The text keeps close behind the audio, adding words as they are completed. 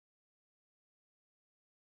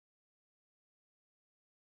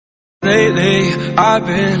Lately, I've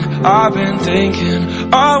been thinking,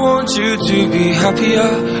 I want you to be happier,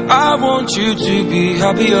 I want you to be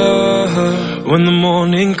happier. When the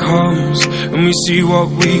morning comes and we see what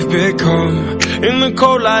we've become, in the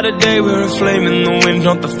cold light of day we're a flame in the wind,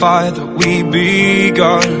 not the fire that we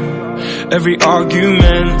begun. Every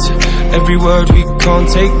argument, every word we can't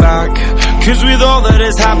take back, 'cause with all that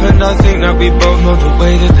has happened I think that we both know the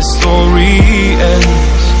way that the story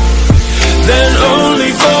ends. Then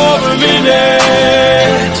only for a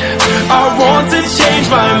minute I want to change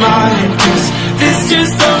my mind, 'cause this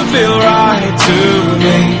just don't feel right to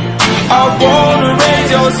me. I wanna raise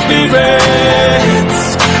your spirits,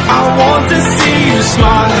 I want to see you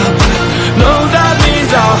smile, but no, that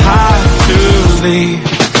means I'll have to leave.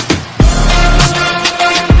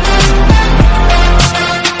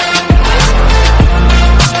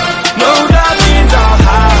 No, that means I'll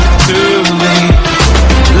have to leave.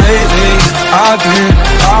 Lately, I've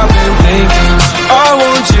been thinking, I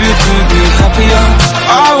want you to be happier,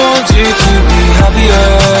 I want you to be happier.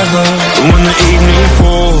 And when the evening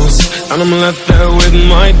falls and I'm left there with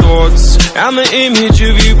my thoughts, and the image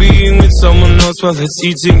of you being with someone else, well, it's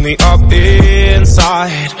eating me up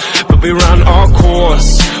inside. But we ran our course,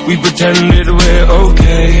 we pretended we're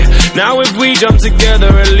okay. Now if we jump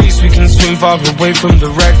together, at least we can swim far away from the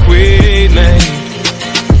wreck we made.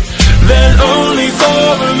 Then only for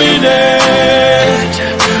a minute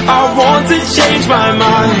I want to change my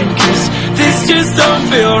mind, 'cause this just don't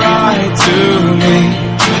feel right to me.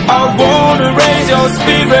 I wanna raise your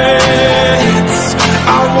spirits,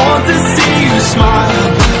 I want to see you smile,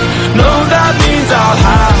 but no, that means I'll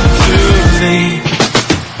have to leave.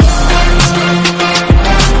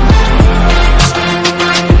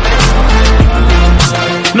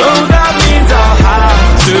 No, that means I'll have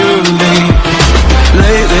to leave.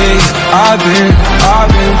 Lately, I've been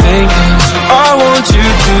thinking, I want you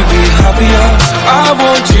to be happier, I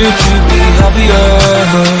want you to be happier.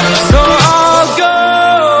 So I'll go,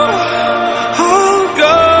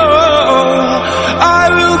 I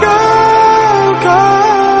will go.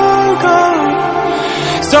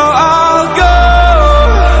 So I'll go,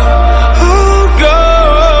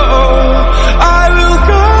 I will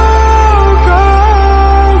go.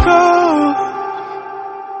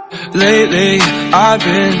 Lately, I've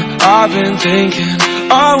been thinking,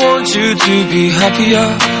 I want you to be happier,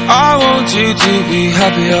 I want you to be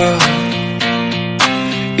happier.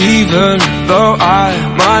 Even though I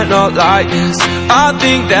might not like this, I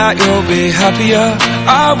think that you'll be happier,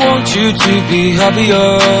 I want you to be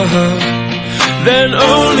happier. Then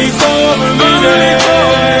only for a minute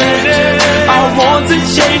I want to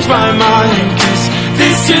change my mind, 'cause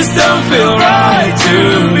this just don't feel right to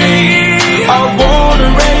me. I wanna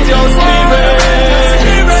raise your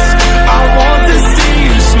spirits, I want to see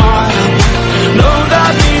you smile, no,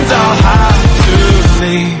 that means I'll have to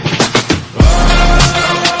leave.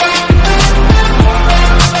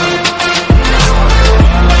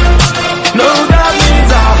 No, that means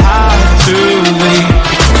I'll have to leave.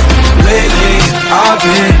 Lately, I've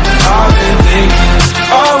been thinking,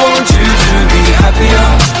 I want you to be happier,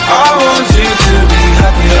 I want you to be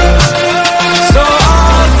happier. So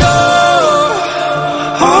I'll go,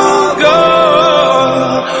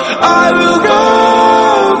 I will go.